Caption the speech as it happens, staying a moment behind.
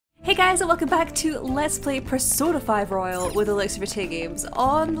Hey guys, and welcome back to Let's Play Persona 5 Royal with Elixir Games.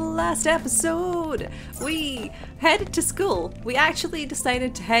 On the last episode, we headed to school. We actually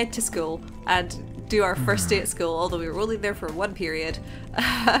decided to head to school and do our first day at school, although we were only there for one period.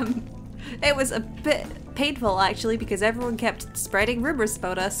 It was a bit painful actually because everyone kept spreading rumors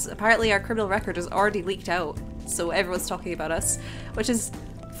about us. Apparently our criminal record was already leaked out, so everyone's talking about us, which is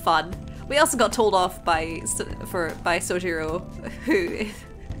fun. We also got told off by Sojiro, who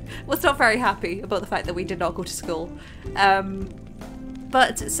was not very happy about the fact that we did not go to school.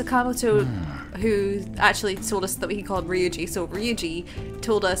 But Sakamoto, who actually told us that we can call him Ryuji, so Ryuji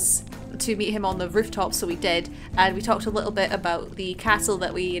told us to meet him on the rooftop, so we did, and we talked a little bit about the castle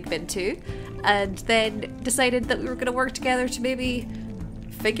that we had been to, and then decided that we were going to work together to maybe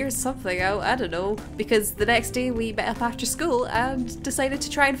figure something out, I don't know, because the next day we met up after school and decided to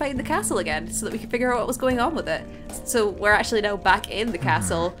try and find the castle again so that we could figure out what was going on with it. So we're actually now back in the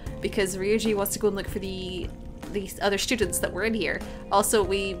castle because Ryuji wants to go and look for these other students that were in here. Also,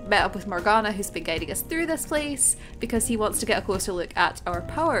 we met up with Morgana, who's been guiding us through this place because he wants to get a closer look at our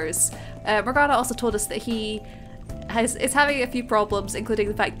powers. Morgana also told us that he is having a few problems, including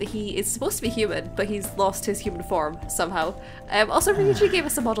the fact that he is supposed to be human, but he's lost his human form somehow. Also, Ryuji gave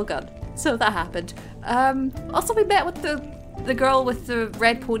us a model gun, so that happened. Also, we met with the girl with the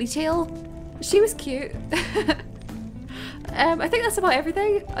red ponytail. She was cute. I think that's about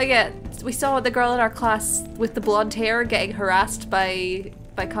everything. Oh yeah, we saw the girl in our class with the blonde hair getting harassed by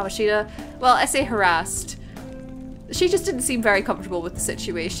Kamoshida. Well, I say harassed. She just didn't seem very comfortable with the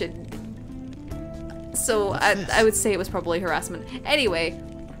situation. So I would say it was probably harassment. Anyway,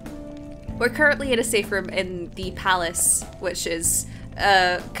 we're currently in a safe room in the palace, which is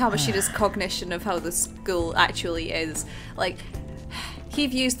Kamoshida's cognition of how the school actually is. Like, he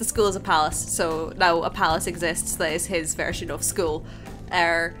views the school as a palace, so now a palace exists that is his version of school.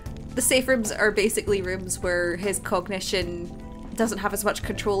 The safe rooms are basically rooms where his cognition doesn't have as much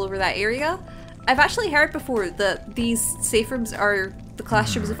control over that area. I've actually heard before that these safe rooms are the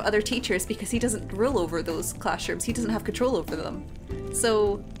classrooms of other teachers because he doesn't rule over those classrooms. He doesn't have control over them.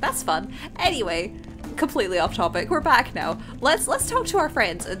 So that's fun. Anyway, completely off topic. We're back now. Let's talk to our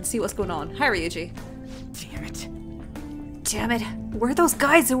friends and see what's going on. Hi, Ryuji. Damn it. Damn it. Where'd those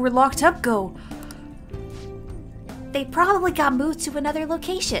guys who were locked up go? They probably got moved to another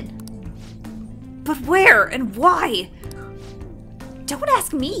location. But where and why? Don't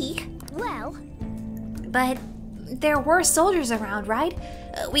ask me. Well, but there were soldiers around, right?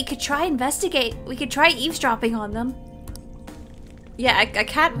 We could try investigate. We could try eavesdropping on them. Yeah, I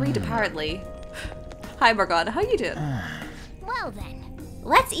can't read apparently. Hi Morgana, how you doing? Well then,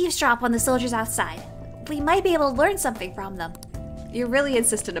 let's eavesdrop on the soldiers outside. We might be able to learn something from them. You're really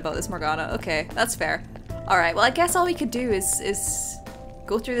insistent about this, Morgana. Okay, that's fair. Alright, well I guess all we could do is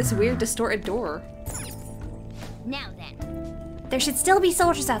go through this weird distorted door. Now then. There should still be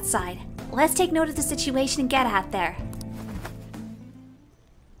soldiers outside. Let's take note of the situation and get out there.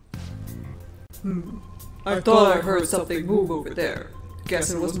 I thought I heard something move over there.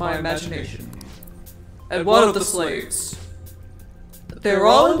 Guess it was my imagination. And one of the slaves. They're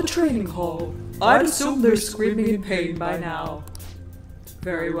all in the training hall. I'd assume they're screaming in pain by now.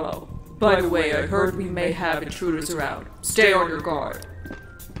 Very well. By the way, I heard we may have intruders around. Stay on your guard.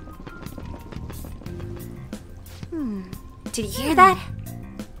 Did you hear that?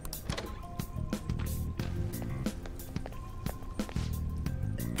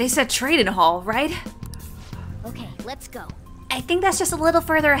 They said training hall, right? Okay, let's go. I think that's just a little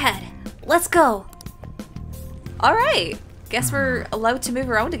further ahead. Let's go. Alright. Guess we're allowed to move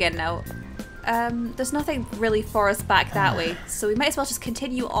around again now. There's nothing really for us back that way, so we might as well just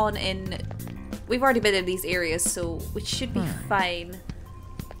continue on in... We've already been in these areas, so we should be fine.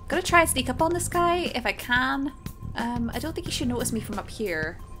 Gonna try and sneak up on this guy if I can. I don't think he should notice me from up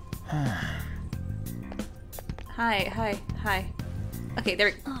here. Hi. Okay, there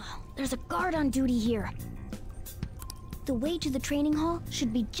we go. Oh, there's a guard on duty here. The way to the training hall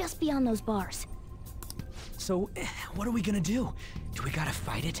should be just beyond those bars. So, what are we gonna do? Do we gotta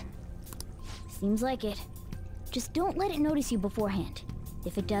fight it? Seems like it. Just don't let it notice you beforehand.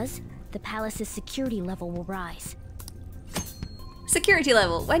 If it does, the palace's security level will rise. Security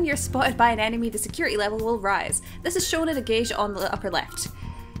level. When you're spotted by an enemy, the security level will rise. This is shown in a gauge on the upper left.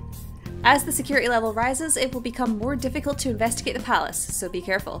 As the security level rises, it will become more difficult to investigate the palace, so be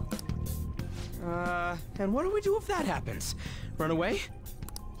careful. And what do we do if that happens? Run away?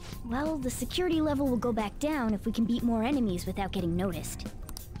 Well, the security level will go back down if we can beat more enemies without getting noticed.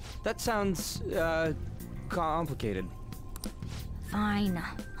 That sounds, complicated. Fine.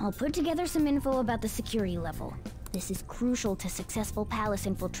 I'll put together some info about the security level. This is crucial to successful palace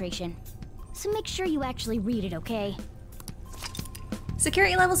infiltration. So make sure you actually read it, okay?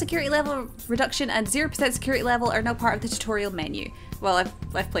 Security level reduction, and 0% security level are now part of the tutorial menu. Well,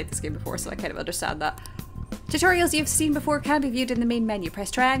 I've played this game before, so I kind of understand that. Tutorials you've seen before can be viewed in the main menu.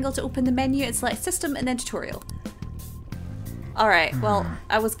 Press triangle to open the menu and select system and then tutorial. Alright, well,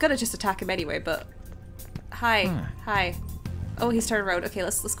 I was gonna just attack him anyway, but... Hi. Hi. Oh, he's turned around. Okay,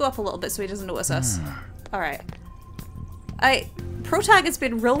 let's go up a little bit so he doesn't notice us. Alright. Protag has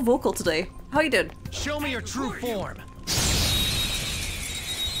been real vocal today. How you doing? Show me your true form.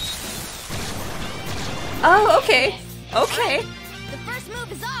 Oh, okay. Okay. The first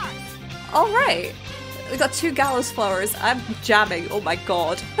move is ours! Alright. We got 2 gallows flowers. I'm jamming. Oh my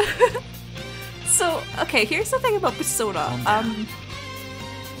god. So, okay, here's the thing about Persona.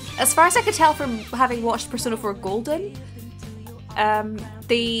 As far as I could tell from having watched Persona 4 Golden,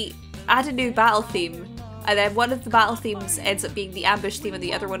 they add a new battle theme, and then one of the battle themes ends up being the ambush theme and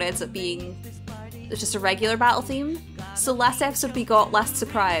the other one ends up being just a regular battle theme. So last episode we got Last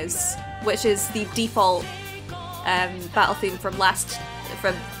Surprise, which is the default battle theme from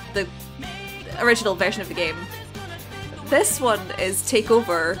the original version of the game. This one is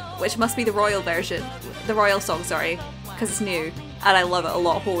Takeover, which must be the royal version, the royal song, sorry, because it's new, and I love it a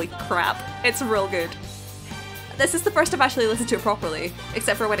lot. Holy crap, it's real good. This is the first I've actually listened to it properly,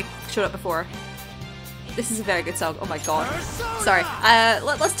 except for when it showed up before. This is a very good song. Oh my god. Sorry.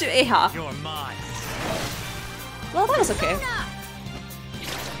 Let's do Aha. You're mine. Well, that was okay.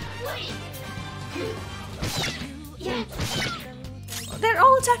 They're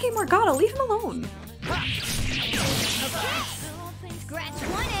all attacking Morgana. Leave him alone. Scratch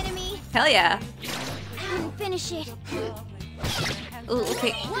one enemy! Hell yeah. Finish it. Ooh,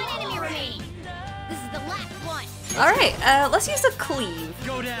 okay. One enemy remaining. This is the last one. Alright, let's use a cleave.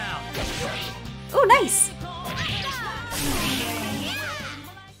 Go down. Oh, nice.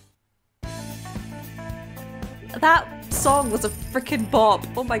 That song was a freaking bop.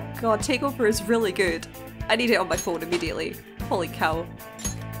 Oh my god, Takeover is really good. I need it on my phone immediately. Holy cow.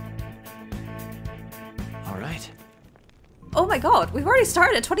 Alright. Oh my god, we've already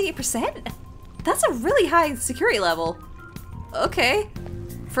started at 28%? That's a really high security level. Okay.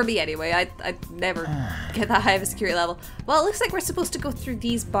 For me anyway, I'd never get that high of a security level. Well, it looks like we're supposed to go through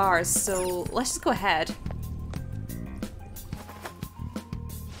these bars, so let's just go ahead.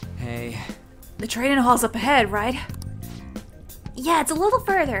 Hey. The training hall's up ahead, right? Yeah, it's a little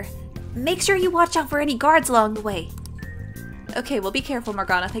further. Make sure you watch out for any guards along the way. Okay, well be careful,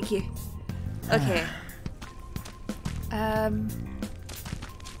 Morgana, thank you. Okay.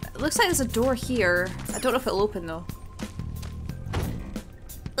 It looks like there's a door here. I don't know if it'll open though.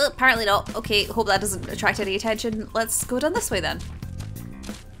 Oh, apparently not. Okay, hope that doesn't attract any attention. Let's go down this way then.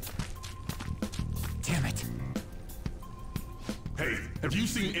 Damn it. Hey, have you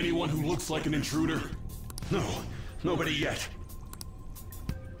seen anyone who looks like an intruder? No, nobody yet.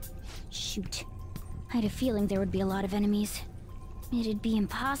 Shoot. I had a feeling there would be a lot of enemies. It'd be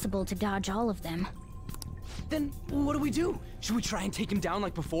impossible to dodge all of them. Then what do we do? Should we try and take him down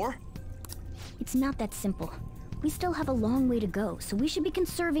like before? It's not that simple. We still have a long way to go, so we should be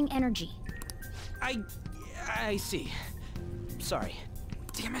conserving energy. I see. Sorry.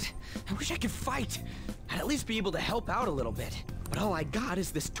 Damn it. I wish I could fight. I'd at least be able to help out a little bit. But all I got is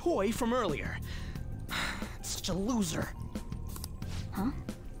this toy from earlier. Such a loser. Huh?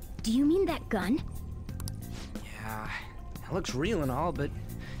 Do you mean that gun? Yeah, it looks real and all, but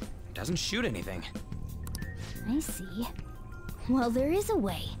it doesn't shoot anything. I see. Well, there is a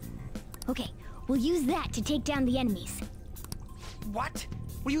way. Okay, we'll use that to take down the enemies. What?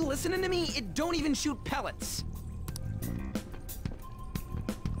 Were you listening to me? It don't even shoot pellets.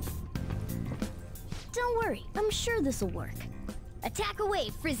 Don't worry, I'm sure this'll work. Attack away,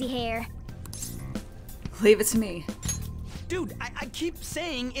 frizzy hair. Leave it to me. Dude, I keep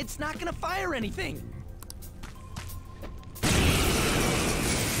saying it's not gonna fire anything.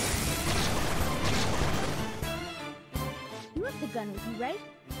 You have the gun with you, right?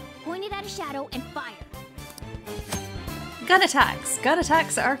 Point it at a shadow and fire. Gun attacks. Gun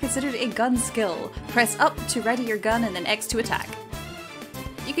attacks are considered a gun skill. Press up to ready your gun and then X to attack.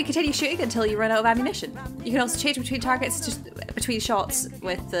 You can continue shooting until you run out of ammunition. You can also change between targets, just between shots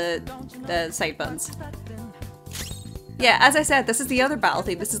with the side buttons. Yeah, as I said, this is the other battle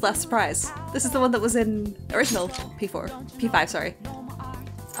theme. This is Last Surprise. This is the one that was in original P5, sorry.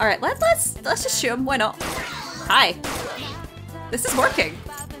 All right, let's just shoot him. Why not? Hi. This is working.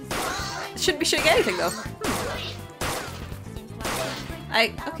 Shouldn't be shooting anything though.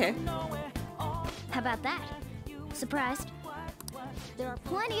 Okay. How about that? Surprised? There are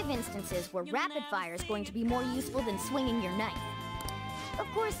plenty of instances where rapid fire is going to be more useful than swinging your knife. Of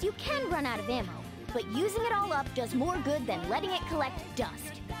course, you can run out of ammo, but using it all up does more good than letting it collect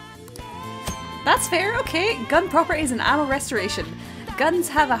dust. That's fair, okay. Gun properties and ammo restoration. Guns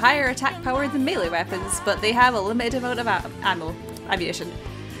have a higher attack power than melee weapons, but they have a limited amount of ammunition.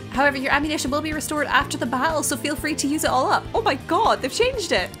 However, your ammunition will be restored after the battle, so feel free to use it all up. Oh my god, they've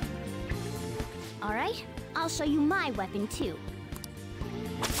changed it! Alright, I'll show you my weapon too.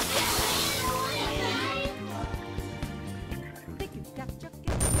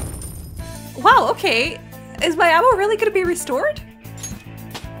 Wow, okay. Is my ammo really going to be restored?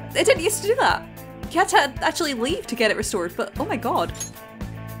 It didn't used to do that. You had to actually leave to get it restored, but oh my god.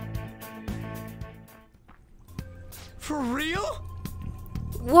 For real?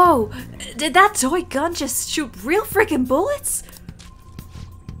 Whoa, did that toy gun just shoot real freaking bullets?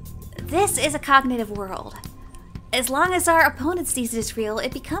 This is a cognitive world. As long as our opponent sees it as real,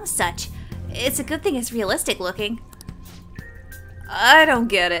 it becomes such. It's a good thing it's realistic looking. I don't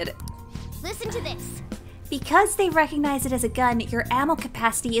get it. Listen to this. Because they recognize it as a gun, your ammo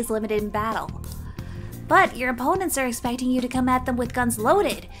capacity is limited in battle. But your opponents are expecting you to come at them with guns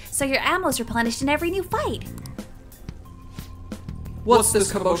loaded, so your ammo is replenished in every new fight. What's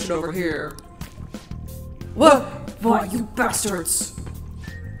this commotion over here? What? Why, you bastards!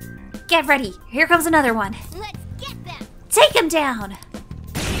 Get ready, here comes another one. Let's get them! Take him down!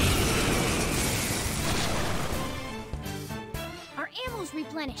 Our ammo's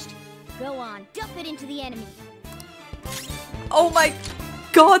replenished. Go on, dump it into the enemy. Oh my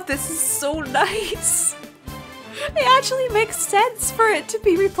god, this is so nice! It actually makes sense for it to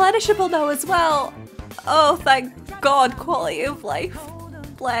be replenishable now as well. Oh, thank god, quality of life.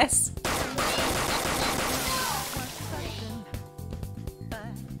 Bless.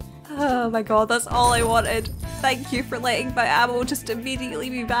 Oh my god, that's all I wanted. Thank you for letting my ammo just immediately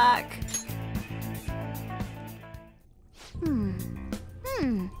be back.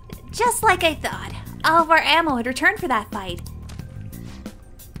 Just like I thought. All of our ammo had returned for that fight.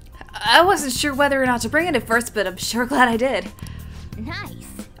 I wasn't sure whether or not to bring it at first, but I'm sure glad I did. Nice.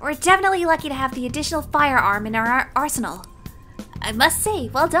 We're definitely lucky to have the additional firearm in our arsenal. I must say,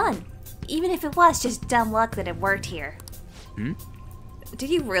 well done. Even if it was just dumb luck that it worked here. Did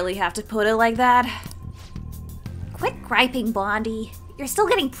you really have to put it like that? Quit griping, Blondie. You're still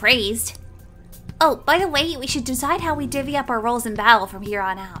getting praised. Oh, by the way, we should decide how we divvy up our roles in battle from here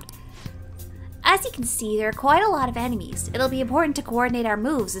on out. As you can see, there are quite a lot of enemies. It'll be important to coordinate our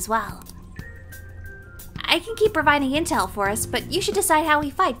moves as well. I can keep providing intel for us, but you should decide how we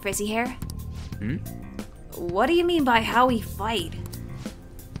fight, Frizzy Hair. What do you mean by how we fight?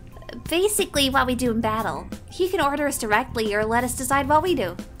 Basically, what we do in battle. You can order us directly or let us decide what we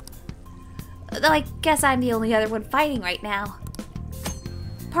do. Though I guess I'm the only other one fighting right now.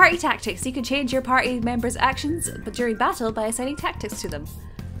 Party tactics. You can change your party members' actions but during battle by assigning tactics to them.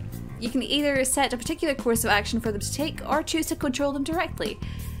 You can either set a particular course of action for them to take or choose to control them directly.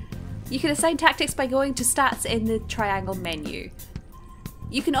 You can assign tactics by going to stats in the triangle menu.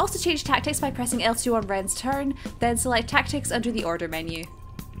 You can also change tactics by pressing L2 on Ren's turn, then select tactics under the order menu.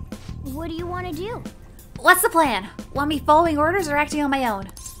 What do you want to do? What's the plan? Want me following orders or acting on my own?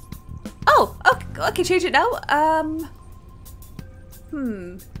 Oh, okay, change it now.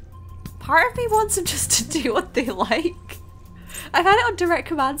 Part of me wants them just to do what they like. I've had it on direct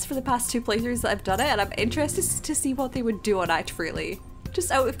commands for the past 2 playthroughs that I've done it, and I'm interested to see what they would do on Act Freely. Just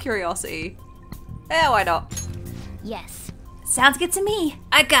out of curiosity. Yeah, why not? Yes. Sounds good to me.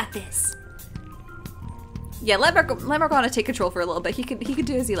 I got this. Yeah, let Morgana take control for a little bit. He can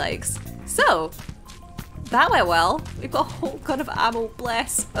do as he likes. So, that went well. We've got a whole gun of ammo,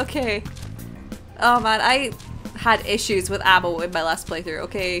 bless. Okay. Oh man, I had issues with ammo in my last playthrough,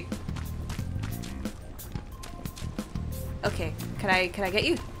 okay. Okay, can I get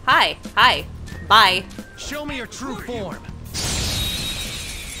you? Hi, bye. Show me your true form.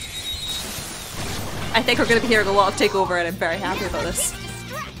 I think we're gonna be hearing a lot of takeover and I'm very happy about this.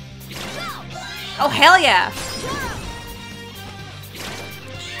 Oh hell yeah!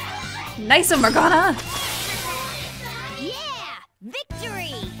 Nice one, Morgana! Yeah!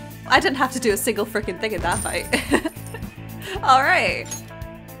 Victory! I didn't have to do a single freaking thing in that fight. Alright.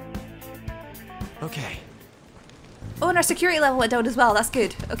 Okay. Oh, and our security level went down as well, that's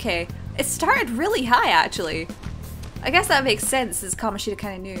good. Okay. It started really high, actually. I guess that makes sense, as Kamoshida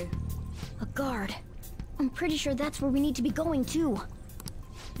kinda knew. A guard. I'm pretty sure that's where we need to be going, too.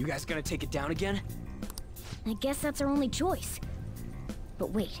 You guys gonna take it down again? I guess that's our only choice.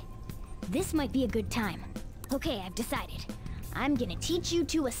 But wait. This might be a good time. Okay, I've decided. I'm gonna teach you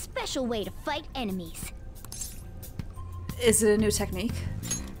two a special way to fight enemies. Is it a new technique?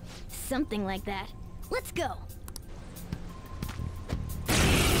 Something like that. Let's go.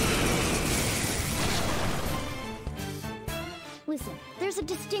 Listen, there's a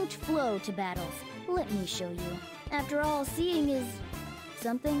distinct flow to battles. Let me show you. After all, seeing is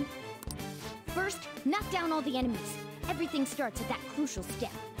something. First, knock down all the enemies. Everything starts at that crucial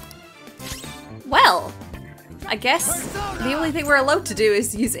step. Well, I guess the only thing we're allowed to do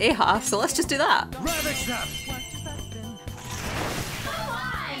is use AHA, so let's just do that. Ravage them!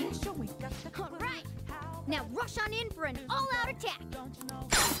 Alright! Now rush on in for an all-out attack!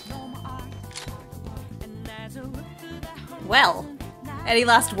 Well, any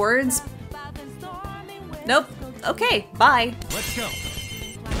last words? Nope. Okay, bye. Let's go.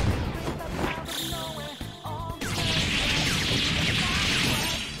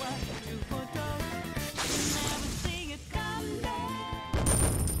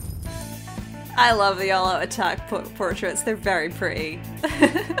 I love the all-out attack portraits. They're very pretty.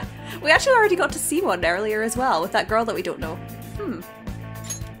 We actually already got to see one earlier as well with that girl that we don't know.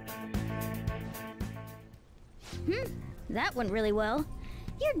 That went really well.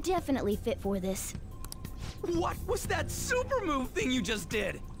 You're definitely fit for this. What was that super move thing you just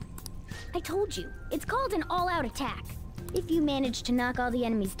did? I told you, it's called an all-out attack. If you manage to knock all the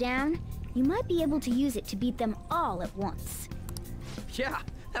enemies down, you might be able to use it to beat them all at once. Yeah,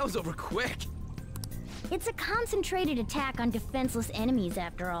 that was over quick. It's a concentrated attack on defenseless enemies,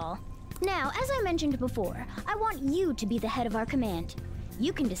 after all. Now, as I mentioned before, I want you to be the head of our command.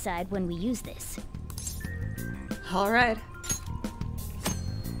 You can decide when we use this. Alright.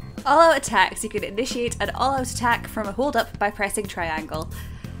 All-out attacks. You can initiate an all-out attack from a hold-up by pressing triangle.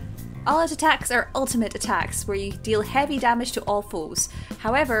 All-out attacks are ultimate attacks, where you deal heavy damage to all foes.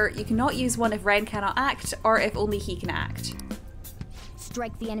 However, you cannot use one if Ren cannot act, or if only he can act.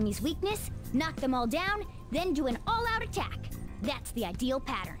 Strike the enemy's weakness, knock them all down, then do an all-out attack. That's the ideal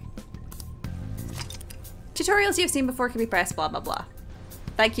pattern. Tutorials you've seen before can be pressed, blah blah blah.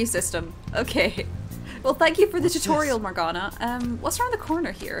 Thank you, system. Okay. Well, thank you for the tutorial, Morgana. What's around the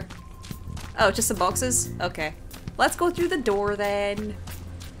corner here? Oh, just some boxes? Okay. Let's go through the door then.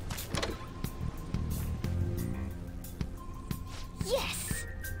 Yes!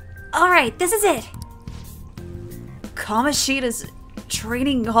 Alright, this is it. Kamoshida's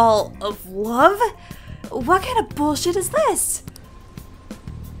training hall of love? What kind of bullshit is this?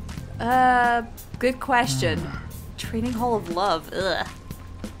 Good question. Training hall of love, ugh.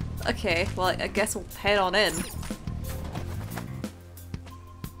 Okay, well, I guess we'll head on in.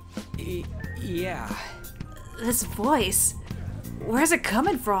 Yeah. This voice, where's it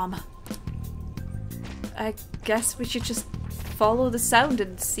coming from? I guess we should just follow the sound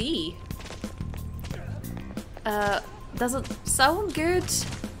and see. Doesn't sound good.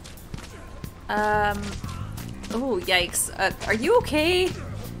 Oh, yikes. Are you okay?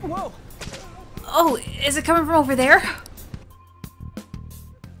 Whoa! Oh, is it coming from over there?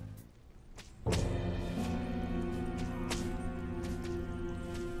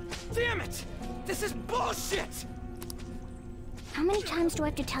 Damn it! This is bullshit! How many times do I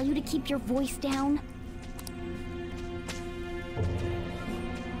have to tell you to keep your voice down?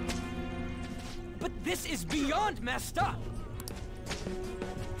 But this is beyond messed up!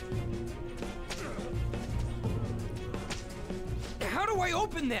 How do I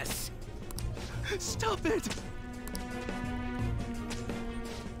open this? Stop it!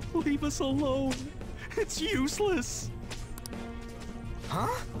 Leave us alone. It's useless. Huh?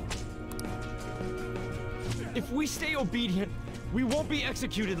 If we stay obedient, we won't be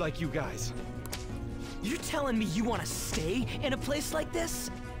executed like you guys. You're telling me you want to stay in a place like this?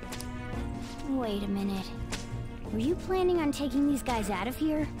 Wait a minute. Were you planning on taking these guys out of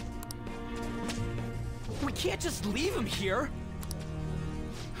here? We can't just leave them here.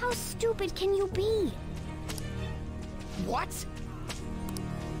 How stupid can you be? What?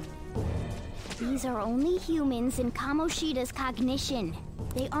 These are only humans in Kamoshida's cognition.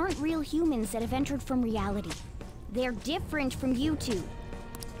 They aren't real humans that have entered from reality. They're different from you two.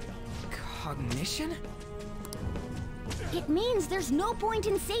 Cognition? It means there's no point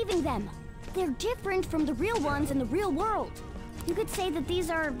in saving them. They're different from the real ones in the real world. You could say that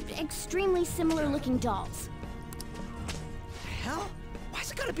these are extremely similar looking dolls. Hell?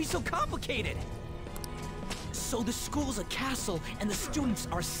 Why's it gotta be so complicated? So the school's a castle and the students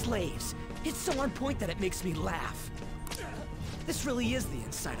are slaves. It's so on point that it makes me laugh. This really is the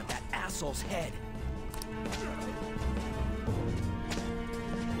inside of that asshole's head.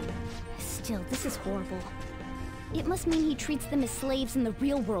 Still, this is horrible. It must mean he treats them as slaves in the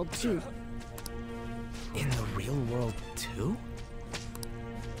real world too. In the real world too?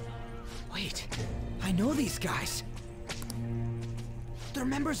 Wait, I know these guys. They're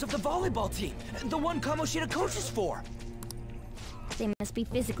members of the volleyball team, the one Kamoshida coaches for. They must be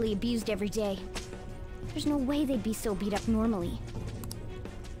physically abused every day. There's no way they'd be so beat up normally.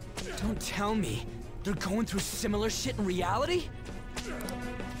 Don't tell me they're going through similar shit in reality?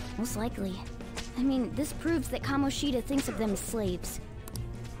 Most likely. I mean, this proves that Kamoshida thinks of them as slaves.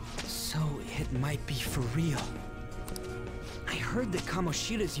 So it might be for real. I heard that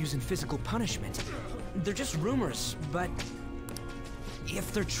Kamoshida's using physical punishment. They're just rumors, but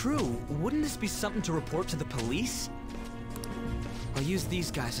if they're true, wouldn't this be something to report to the police? I'll use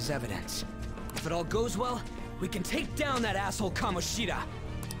these guys as evidence. If it all goes well, we can take down that asshole Kamoshida.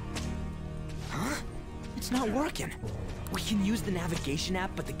 Huh? It's not working. We can use the navigation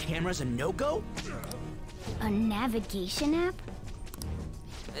app, but the camera's a no-go? A navigation app?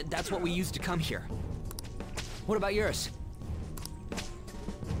 That's what we used to come here. What about yours?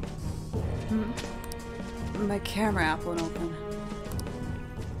 My camera app won't open.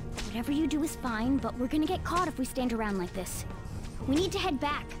 Whatever you do is fine, but we're gonna get caught if we stand around like this. We need to head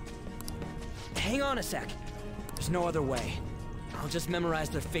back. Hang on a sec. There's no other way. I'll just memorize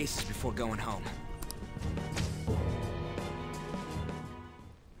their faces before going home.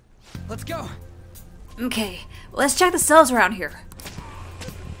 Let's go! Okay, let's check the cells around here.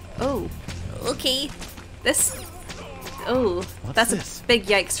 Oh, okay. That's a big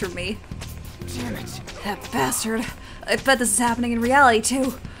yikes for me. Damn it. That bastard. I bet this is happening in reality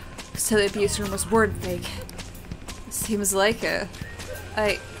too. So the abuse room was word fake. Seems like it.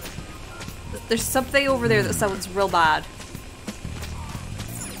 There's something over there that sounds real bad.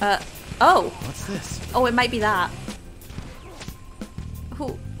 Oh. What's this? Oh, it might be that.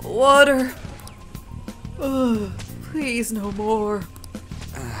 Oh, water. Oh, please no more.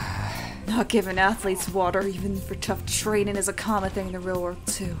 Not giving athletes water even for tough training is a common thing in the real world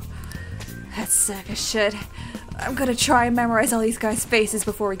too. That's sick as shit. I'm gonna try and memorize all these guys' faces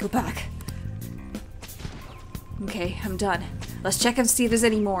before we go back. Okay, I'm done. Let's check and see if there's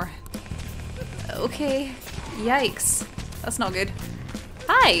any more. Okay. Yikes. That's not good.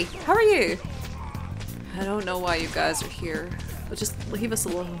 Hi, how are you? I don't know why you guys are here, but just leave us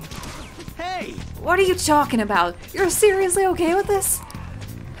alone. Hey! What are you talking about? You're seriously okay with this?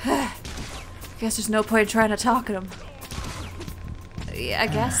 Guess there's no point in trying to talk to him. Yeah, I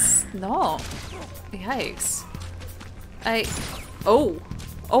guess not. Yikes. Oh.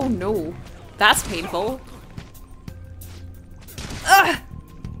 Oh no. That's painful. Ugh!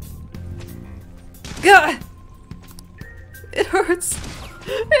 Gah! It hurts.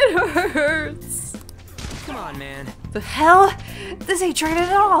 It hurts. Come on, man. The hell? This ain't training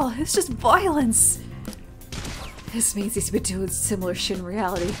at all. It's just violence. This means he's been doing similar shit in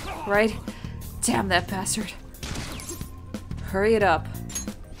reality, right? Damn that bastard. Hurry it up.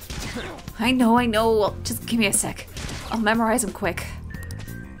 I know. Well, just give me a sec. I'll memorize him quick.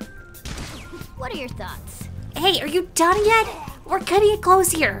 What are your thoughts? Hey, are you done yet? We're cutting it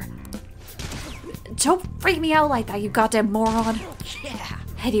close here. Don't freak me out like that, you goddamn moron. Yeah!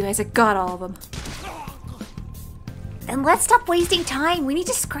 Anyways, I got all of them. Then let's stop wasting time. We need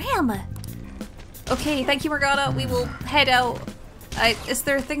to scram. Okay, thank you, Morgana. We will head out. Is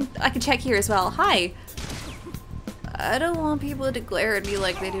there a thing I can check here as well? Hi. I don't want people to glare at me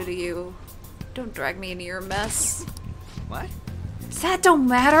like they do to you. Don't drag me into your mess. What? That don't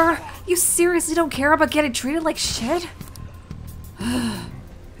matter. You seriously don't care about getting treated like shit? I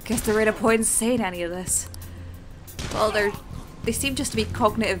guess there ain't a point in saying any of this. Well, they seem just to be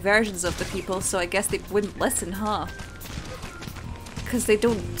cognitive versions of the people, so I guess they wouldn't listen, huh? Because they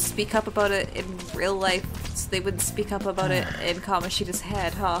don't speak up about it in real life, so they wouldn't speak up about it in Kamoshida's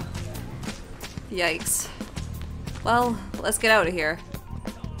head, huh? Yikes. Well, let's get out of here.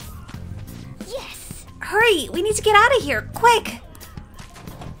 Yes! Hurry, we need to get out of here, quick.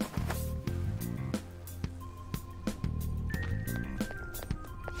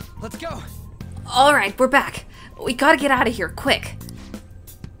 Let's go! Alright, we're back. We gotta get out of here, quick.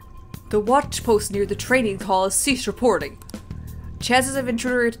 The watch post near the training hall has ceased reporting. Chances of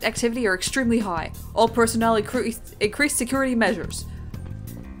intruder activity are extremely high. All personnel increase security measures.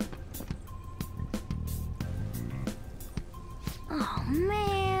 Oh,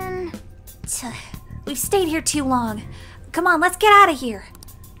 man. We've stayed here too long. Come on, let's get out of here.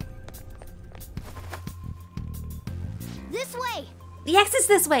 This way! The exit's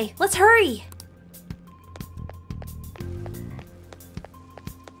this way. Let's hurry.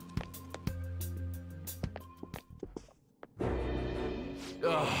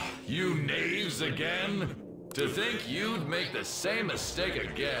 Ugh, you knaves again? To think you'd make the same mistake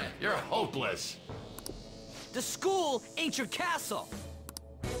again. You're hopeless. The school ain't your castle!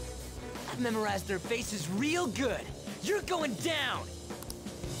 I've memorized their faces real good. You're going down!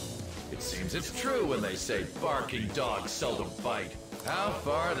 It seems it's true when they say barking dogs seldom bite. How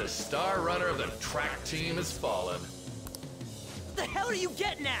far the star runner of the track team has fallen. What the hell are you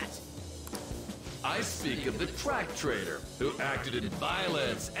getting at? I speak of the track trader, who acted in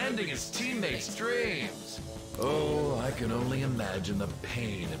violence, ending his teammates' dreams. Oh, I can only imagine the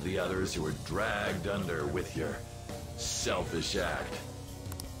pain of the others who were dragged under with your selfish act.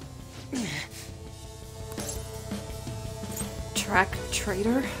 Track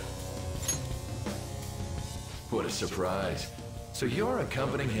trader? What a surprise. So you're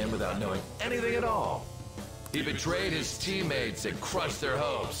accompanying him without knowing anything at all. He betrayed his teammates and crushed their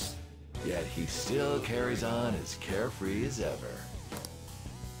hopes. Yet he still carries on as carefree as ever.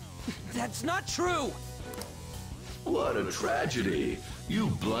 That's not true! What a tragedy. You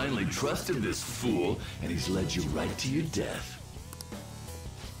blindly trusted this fool, and he's led you right to your death.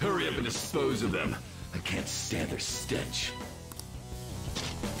 Hurry up and dispose of them. I can't stand their stench.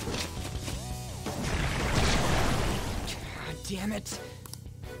 God damn it.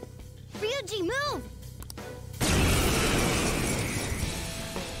 Ryuji, move!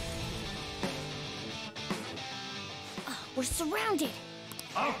 We're surrounded.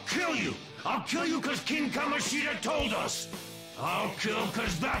 I'll kill you! I'll kill you because King Kamoshida told us! I'll kill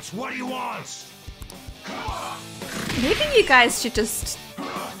because that's what he wants! Maybe you guys should just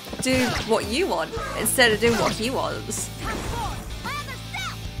do what you want instead of doing what he wants.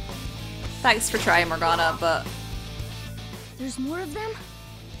 Thanks for trying, Morgana, but... There's more of them?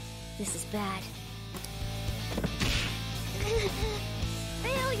 This is bad.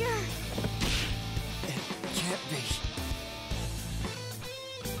 Failure! It can't be.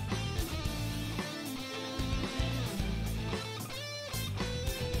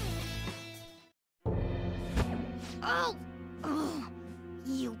 Oh! Oh!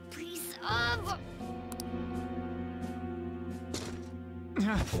 You piece of...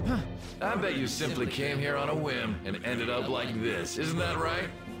 I bet you simply came here on a whim and ended up like this. Isn't that right?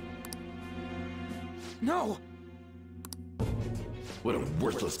 No! What a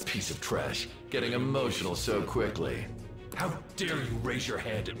worthless piece of trash, getting emotional so quickly. How dare you raise your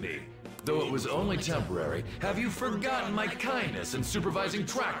hand at me? Though it was only temporary, have you forgotten my kindness in supervising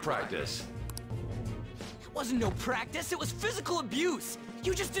track practice? It wasn't no practice, it was physical abuse!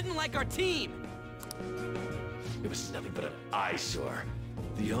 You just didn't like our team! It was nothing but an eyesore.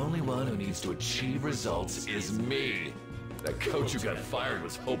 The only one who needs to achieve results is me. That coach who got fired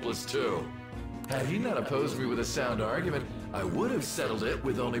was hopeless too. Had he not opposed me with a sound argument, I would have settled it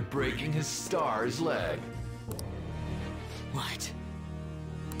with only breaking his star's leg. What?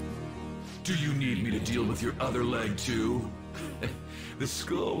 Do you need me to deal with your other leg too? The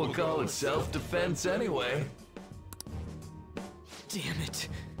school will call it self-defense anyway. Damn it.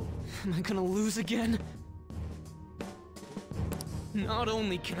 Am I gonna lose again? Not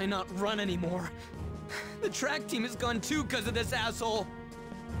only can I not run anymore, the track team is gone too because of this asshole.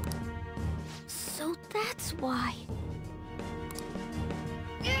 So that's why.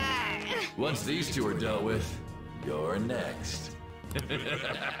 Once these two are dealt with, you're next.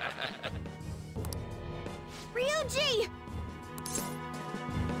 Ryuji!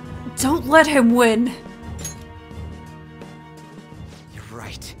 Don't let him win! You're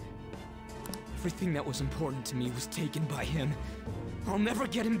right. Everything that was important to me was taken by him. I'll never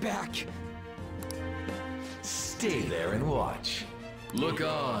get him back. Stay there and watch. Look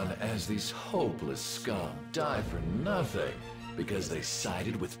on as these hopeless scum die for nothing because they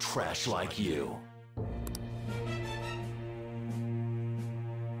sided with trash like you.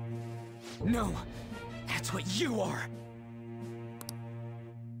 No, that's what you are.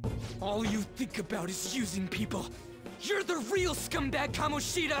 All you think about is using people. You're the real scumbag,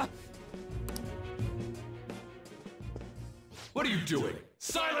 Kamoshida! What are you doing?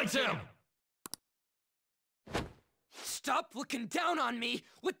 Silence him! Stop looking down on me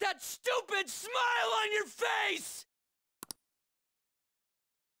with that stupid smile on your face!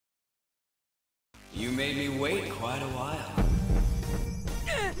 You made me wait quite a while.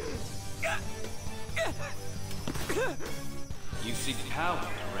 You seek power,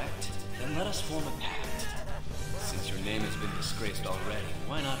 correct? Then let us form a pact. Since your name has been disgraced already,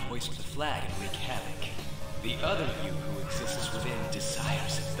 why not hoist the flag and wreak havoc? The other you who exists within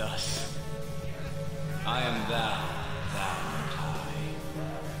desires it thus. I am thou, thou art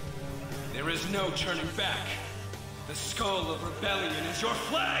I. There is no turning back. The skull of rebellion is your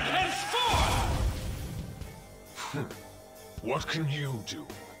flag henceforth! What can you do?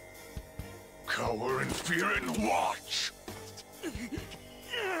 Cower in fear and watch!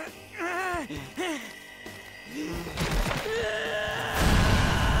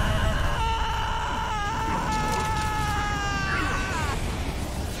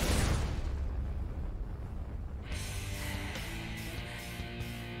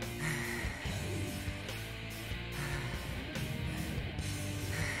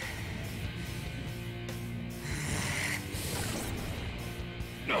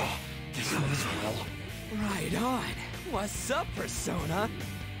 Right on. What's up, Persona?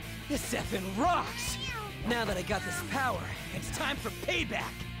 This effing rocks! Now that I got this power, it's time for payback!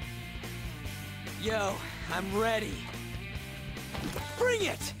 Yo, I'm ready. Bring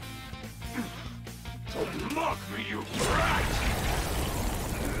it! Mock me, you brat!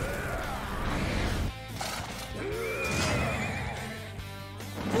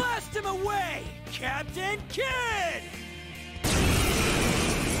 Blast him away, Captain Kid!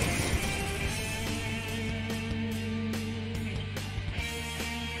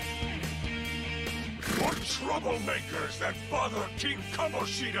 What troublemakers that bother King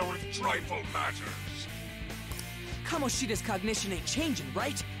Kamoshida with trifle matters? Kamoshida's cognition ain't changing,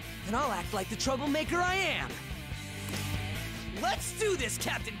 right? Then I'll act like the troublemaker I am. Let's do this,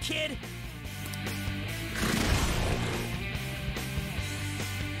 Captain Kid!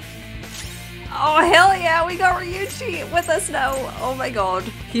 Oh hell yeah, we got Ryuichi with us now. Oh my god.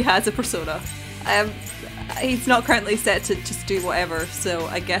 He has a persona. He's not currently set to just do whatever, so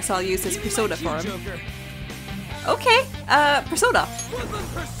I guess I'll use his persona for him. Joker. Okay, persona.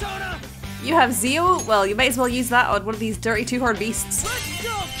 Persona! You have Zio? Well, you might as well use that on one of these dirty two-horned beasts. Let's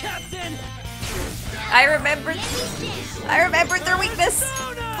go, Captain! I remembered their weakness.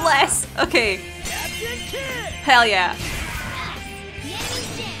 Bless. Okay. Captain Kid! Hell yeah.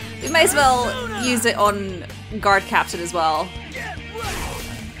 We might as well use it on Guard Captain as well.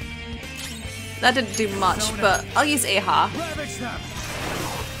 That didn't do much, but I'll use Aha.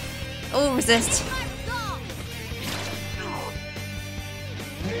 Oh, resist.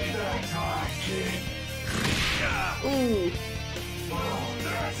 Ooh.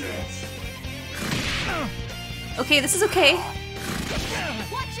 Okay, this is okay.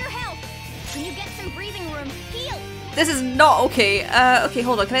 Watch your health. When you get some breathing room, heal. This is not okay. Okay,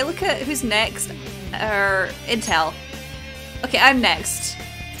 hold on. Can I look at who's next? Intel. Okay, I'm next.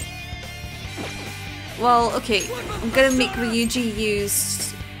 Well, okay. I'm gonna make Ryuji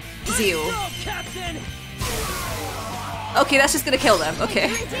use Zio. Okay, that's just gonna kill them. Okay.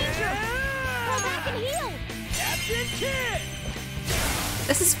 You're in danger. Go back and heal. Captain Kid!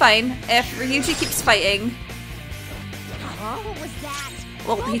 This is fine. If Ryuji keeps fighting. What was that?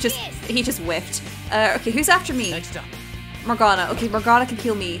 Well, he just whiffed. Okay, who's after me? Next up. Morgana. Okay, Morgana can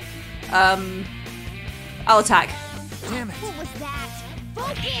kill me. I'll attack. Damn it. What was that?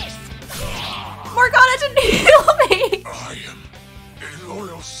 Focus. Morgana didn't heal me! I am a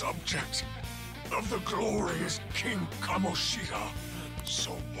loyal subject of the glorious King Kamoshida.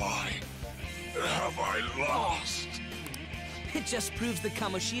 So why have I lost? It just proves that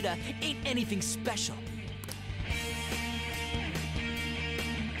Kamoshida ain't anything special.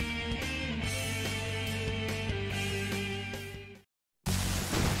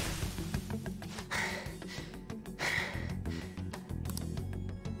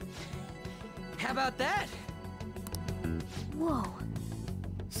 How about that? Whoa.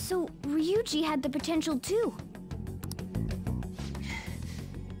 So Ryuji had the potential too.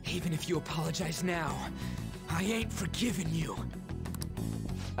 Even if you apologize now, I ain't forgiving you.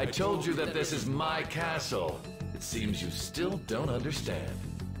 I told you that this is my castle. It seems you still don't understand.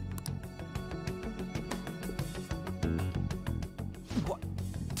 What?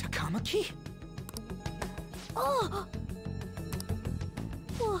 Takamaki? Oh!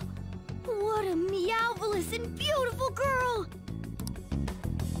 What a meowvelous and beautiful girl!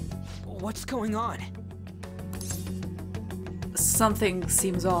 What's going on? Something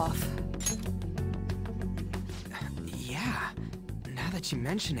seems off. Yeah, now that you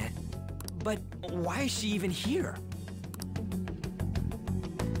mention it. But why is she even here?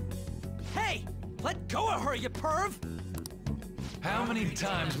 Hey! Let go of her, you perv! How many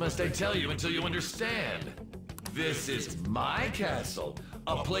times must I tell you until you understand? This is my castle,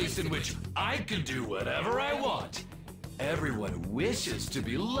 a place in which I can do whatever I want. Everyone wishes to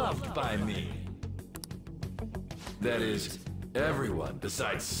be loved by me. That is, everyone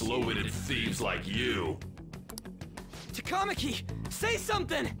besides slow-witted thieves like you. Takamaki, say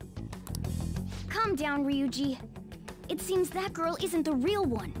something! Calm down, Ryuji. It seems that girl isn't the real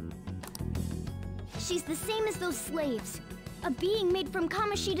one. She's the same as those slaves. A being made from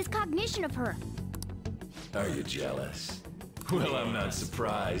Kamoshida's cognition of her. Are you jealous? Well, I'm not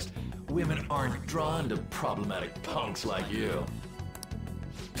surprised. Women aren't drawn to problematic punks like you.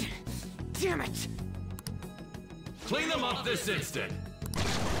 Damn it! Clean them up this instant!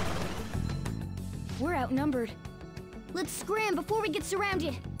 We're outnumbered. Let's scram before we get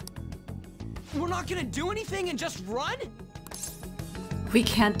surrounded. We're not gonna do anything and just run? We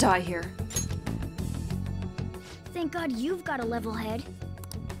can't die here. Thank God you've got a level head.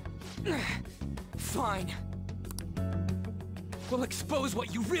 Fine. We'll expose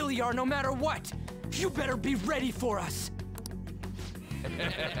what you really are no matter what. You better be ready for us!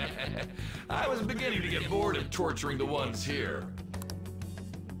 I was beginning to get bored of torturing the ones here.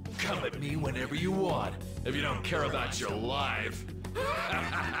 Come at me whenever you want, if you don't care about your life.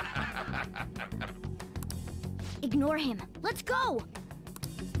 Ignore him. Let's go!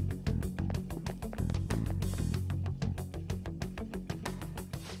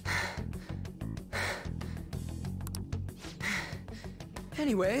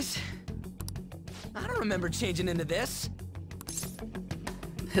 Anyways, I don't remember changing into this.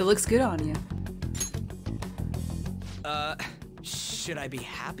 It looks good on you. Should I be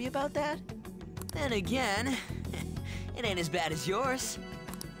happy about that? Then again, it ain't as bad as yours.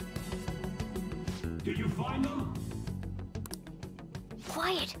 Did you find them?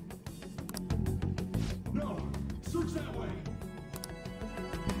 Quiet! No. Search that way.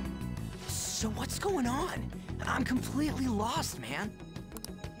 So what's going on? I'm completely lost, man.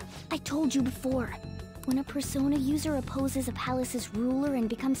 I told you before. When a Persona user opposes a palace's ruler and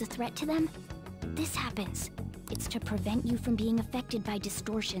becomes a threat to them, this happens. It's to prevent you from being affected by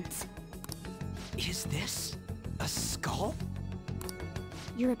distortions. Is this a skull?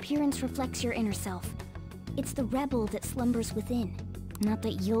 Your appearance reflects your inner self. It's the rebel that slumbers within. Not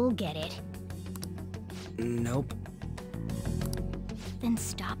that you'll get it. Nope. Then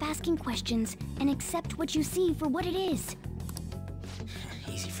stop asking questions and accept what you see for what it is.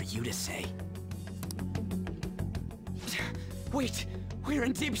 Easy for you to say. Wait, we're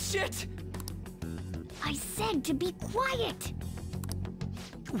in deep shit! I said to be quiet!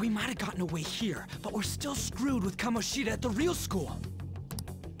 We might have gotten away here, but we're still screwed with Kamoshida at the real school.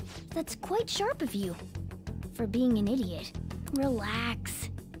 That's quite sharp of you. For being an idiot. Relax.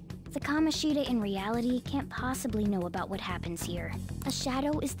 The Kamoshida in reality can't possibly know about what happens here. A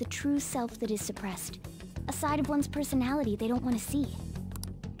shadow is the true self that is suppressed. A side of one's personality they don't want to see.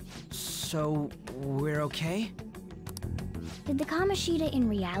 So, we're okay? Did the Kamoshida in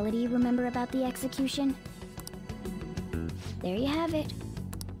reality remember about the execution? There you have it.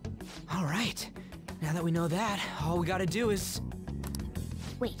 Alright. Now that we know that, all we gotta do is...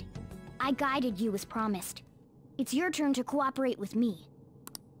 Wait. I guided you as promised. It's your turn to cooperate with me.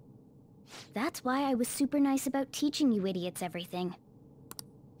 That's why I was super nice about teaching you idiots everything.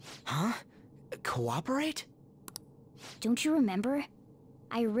 Huh? Cooperate? Don't you remember?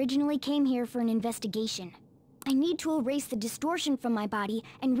 I originally came here for an investigation. I need to erase the distortion from my body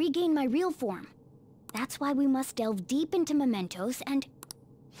and regain my real form. That's why we must delve deep into mementos and...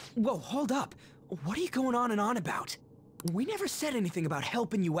 Whoa, hold up. What are you going on and on about? We never said anything about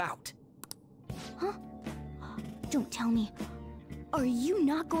helping you out. Huh? Don't tell me. Are you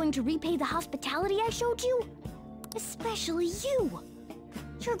not going to repay the hospitality I showed you? Especially you.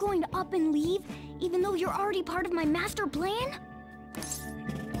 You're going to up and leave, even though you're already part of my master plan?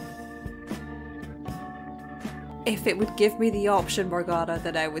 If it would give me the option, Morgana,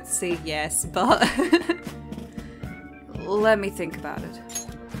 then I would say yes, but let me think about it.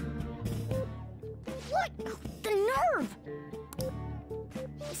 What? The nerve!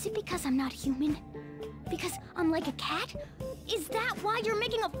 Is it because I'm not human? Because I'm like a cat? Is that why you're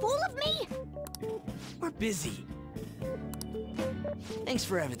making a fool of me? We're busy. Thanks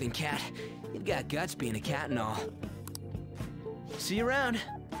for everything, Cat. You've got guts being a cat and all. See you around.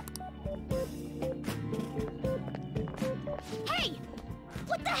 Hey!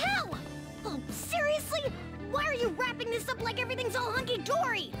 What the hell? Oh, seriously? Why are you wrapping this up like everything's all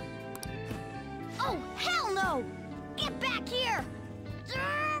hunky-dory? Oh, hell no! Get back here!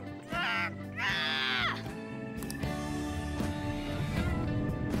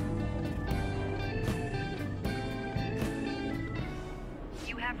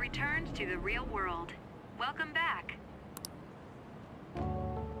 You have returned to the real world. Welcome back.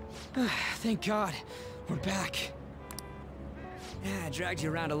 Thank God. We're back. Yeah, I dragged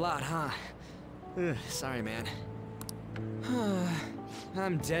you around a lot, huh? Sorry, man.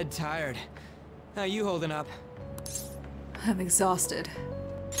 I'm dead tired. How you holding up? I'm exhausted.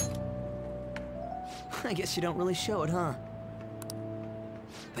 I guess you don't really show it, huh?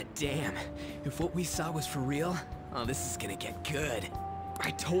 But damn, if what we saw was for real, oh, this is gonna get good.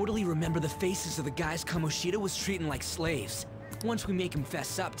 I totally remember the faces of the guys Kamoshida was treating like slaves. Once we make him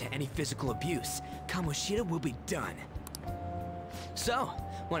fess up to any physical abuse, Kamoshida will be done. So,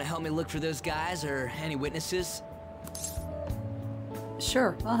 wanna help me look for those guys or any witnesses?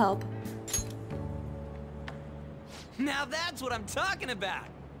 Sure, I'll help. Now that's what I'm talking about!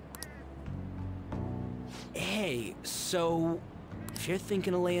 Hey, so... if you're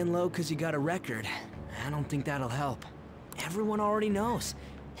thinking of laying low because you got a record, I don't think that'll help. Everyone already knows.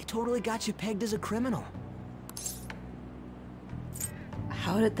 They totally got you pegged as a criminal.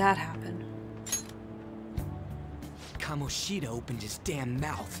 How did that happen? Kamoshida opened his damn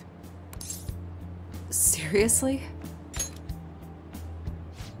mouth. Seriously?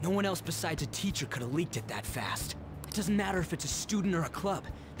 No one else besides a teacher could have leaked it that fast. It doesn't matter if it's a student or a club.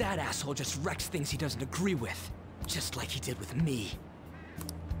 That asshole just wrecks things he doesn't agree with. Just like he did with me.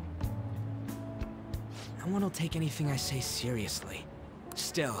 No one will take anything I say seriously.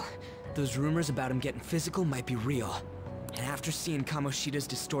 Still, those rumors about him getting physical might be real. And after seeing Kamoshida's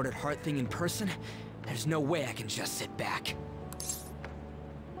distorted heart thing in person, there's no way I can just sit back.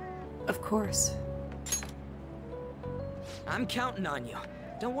 Of course. I'm counting on you.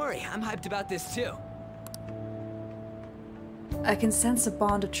 Don't worry, I'm hyped about this too. I can sense a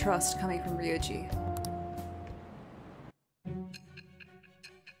bond of trust coming from Ryuji.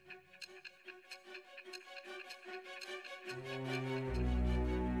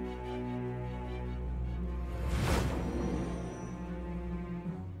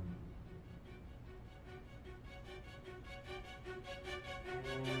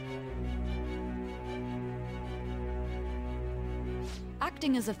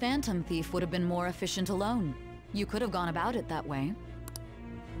 Acting as a phantom thief would have been more efficient alone. You could have gone about it that way.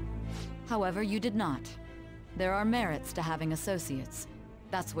 However, you did not. There are merits to having associates.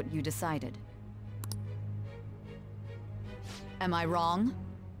 That's what you decided. Am I wrong?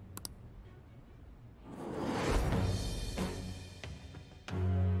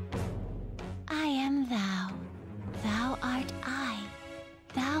 I am thou. Thou art I.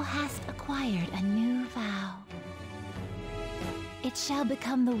 Thou hast acquired a new vow. It shall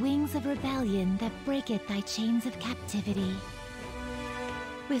become the wings of rebellion that breaketh thy chains of captivity.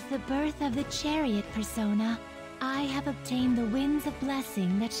 With the birth of the chariot persona, I have obtained the winds of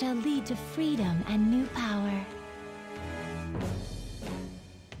blessing that shall lead to freedom and new power.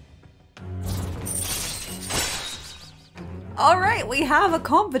 Alright, we have a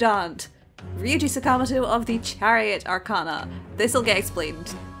confidant! Ryuji Sakamoto of the Chariot Arcana. This'll get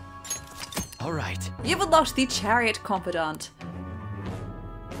explained. Alright. You've unlocked the Chariot Confidant.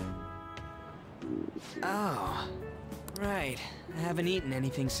 Oh, right. I haven't eaten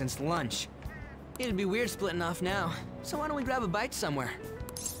anything since lunch. It'd be weird splitting off now, so why don't we grab a bite somewhere?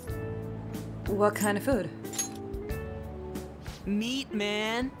 What kind of food? Meat,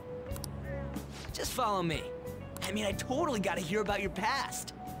 man. Just follow me. I mean, I totally gotta hear about your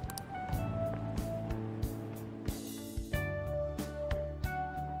past.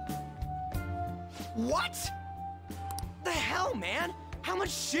 What? The hell, man? How much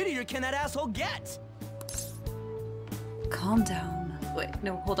shittier can that asshole get? Calm down. Wait,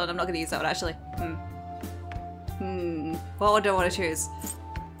 no, hold on, I'm not gonna use that one actually. What do I want to choose?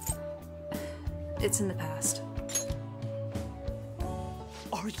 It's in the past.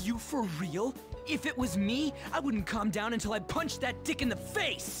 Are you for real? If it was me, I wouldn't calm down until I punched that dick in the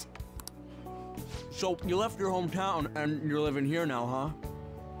face! So, you left your hometown and you're living here now, huh?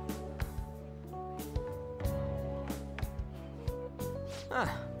 Huh,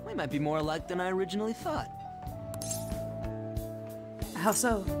 we might be more alike than I originally thought. How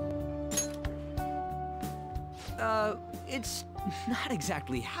so? It's not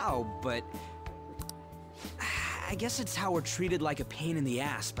exactly how, but I guess it's how we're treated like a pain in the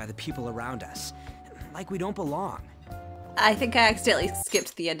ass by the people around us. Like we don't belong. I think I accidentally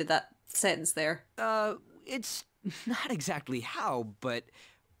skipped the end of that sentence there. It's not exactly how, but,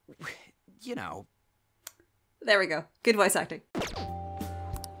 you know. There we go. Good voice acting.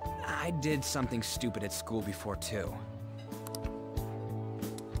 I did something stupid at school before, too.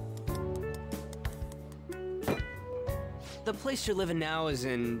 The place you're living now is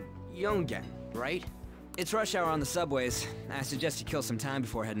in Yongen, right? It's rush hour on the subways. I suggest you kill some time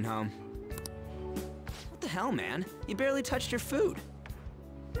before heading home. What the hell, man? You barely touched your food.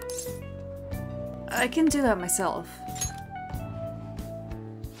 I can do that myself.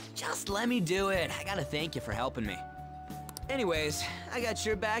 Just let me do it. I gotta thank you for helping me. Anyways, I got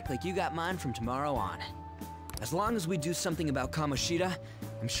your back like you got mine from tomorrow on. As long as we do something about Kamoshida,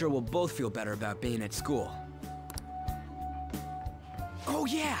 I'm sure we'll both feel better about being at school. Oh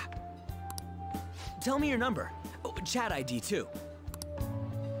yeah! Tell me your number. Oh, chat ID too.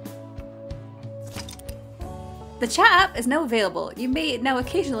 The chat app is now available. You may now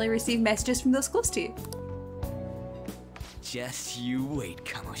occasionally receive messages from those close to you. Just you wait,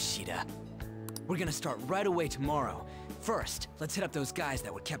 Kamoshida. We're gonna start right away tomorrow. First, let's hit up those guys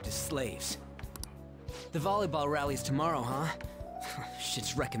that were kept as slaves. The volleyball rally's tomorrow, huh?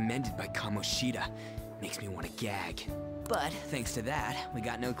 Shit's recommended by Kamoshida. Makes me want to gag. But thanks to that, we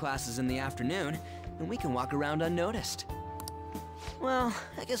got no classes in the afternoon, and we can walk around unnoticed. Well,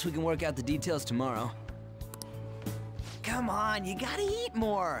 I guess we can work out the details tomorrow. Come on, you gotta eat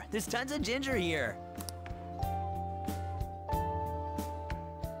more. There's tons of ginger here.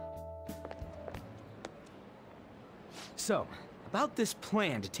 So, about this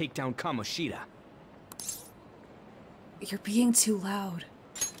plan to take down Kamoshida. You're being too loud.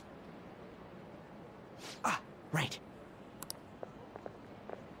 Ah, right.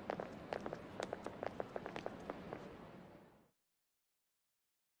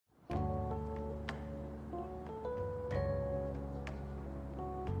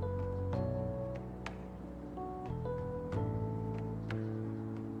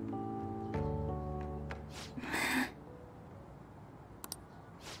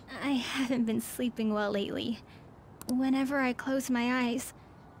 I haven't been sleeping well lately. Whenever I close my eyes,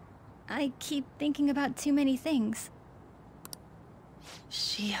 I keep thinking about too many things.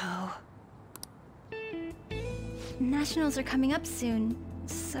 Shiho. Nationals are coming up soon,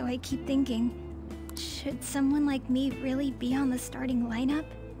 so I keep thinking, should someone like me really be on the starting lineup?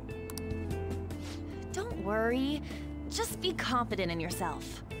 Don't worry. Just be confident in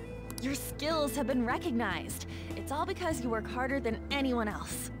yourself. Your skills have been recognized. It's all because you work harder than anyone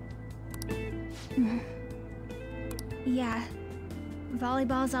else. Yeah.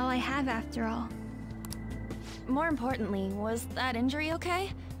 Volleyball's all I have after all. More importantly, was that injury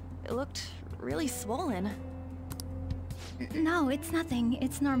okay? It looked really swollen. No, it's nothing.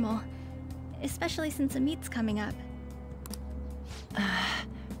 It's normal. Especially since a meet's coming up.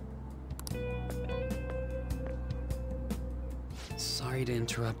 Sorry to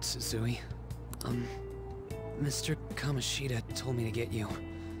interrupt, Zui. Mr. Kamoshida told me to get you.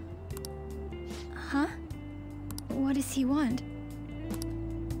 Huh? What does he want?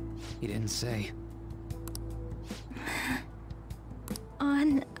 He didn't say.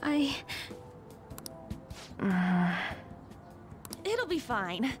 It'll be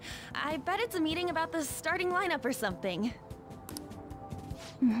fine. I bet it's a meeting about the starting lineup or something.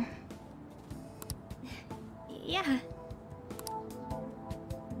 Yeah.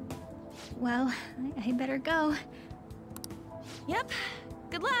 Well, I better go. Yep.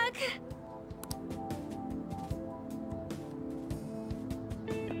 Good luck!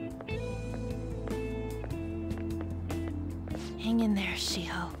 Hang in there,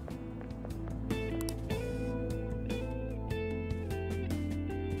 Shiho.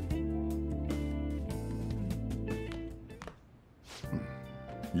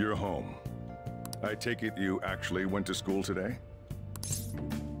 You're home. I take it you actually went to school today?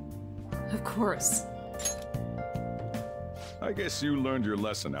 Of course. I guess you learned your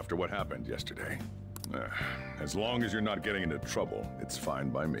lesson after what happened yesterday. As long as you're not getting into trouble, it's fine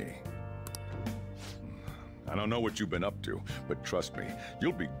by me. I don't know what you've been up to, but trust me,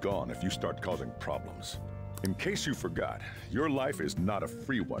 you'll be gone if you start causing problems. In case you forgot, your life is not a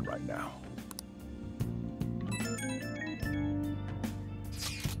free one right now.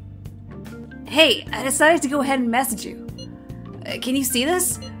 Hey, I decided to go ahead and message you. Can you see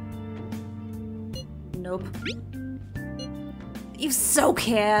this? Nope. You so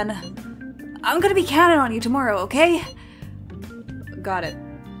can. I'm gonna be counting on you tomorrow, okay? Got it.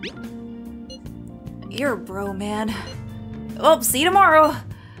 You're a bro, man. Well, see you tomorrow.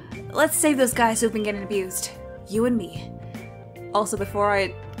 Let's save those guys who've been getting abused. You and me. Also, before I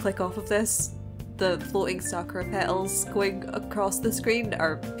click off of this, the floating sakura petals going across the screen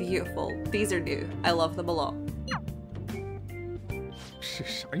are beautiful. These are new. I love them a lot.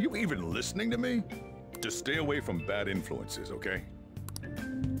 Are you even listening to me? Just stay away from bad influences, okay?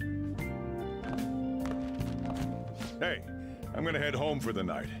 Hey, I'm gonna head home for the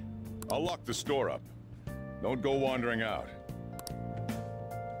night. I'll lock the store up. Don't go wandering out.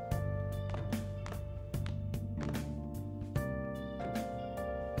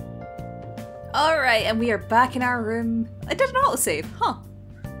 Alright, and we are back in our room. I did an autosave, huh?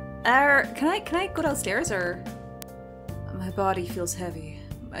 Can I go downstairs, or? My body feels heavy.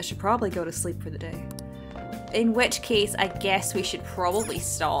 I should probably go to sleep for the day. In which case, I guess we should probably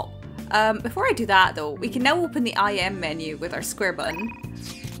stop. Before I do that though, we can now open the IM menu with our square button.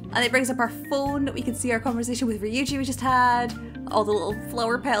 And it brings up our phone. We can see our conversation with Ryuji we just had. All the little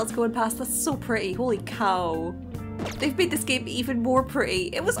flower petals going past. That's so pretty. Holy cow. They've made this game even more pretty.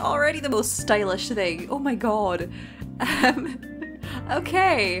 It was already the most stylish thing. Oh my god.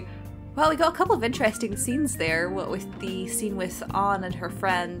 Okay. Well, we got a couple of interesting scenes there. What with the scene with Ann and her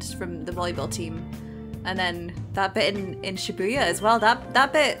friend from the volleyball team. And then that bit in Shibuya as well.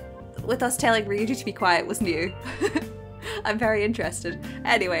 That bit with us telling Ryuji to be quiet was new. I'm very interested.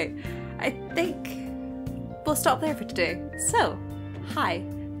 Anyway, I think we'll stop there for today. So, hi.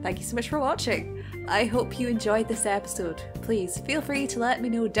 Thank you so much for watching. I hope you enjoyed this episode. Please feel free to let me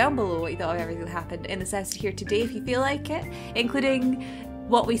know down below what you thought of everything that happened in this episode here today if you feel like it, including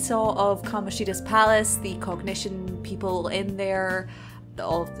what we saw of Kamoshida's palace, the cognition people in there,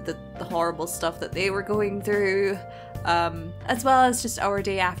 all of the horrible stuff that they were going through, as well as just our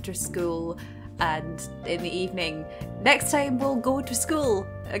day after school and in the evening. Next time we'll go to school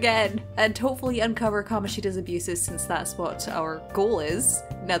again and hopefully uncover Kamoshida's abuses, since that's what our goal is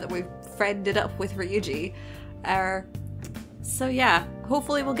now that we've friended up with Ryuji. So yeah,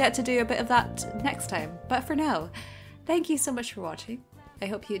 hopefully we'll get to do a bit of that next time. But for now, thank you so much for watching. I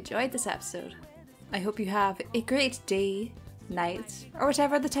hope you enjoyed this episode. I hope you have a great day, night, or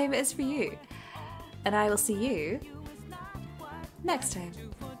whatever the time it is for you. And I will see you next time.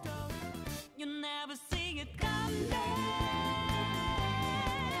 You never see it come down.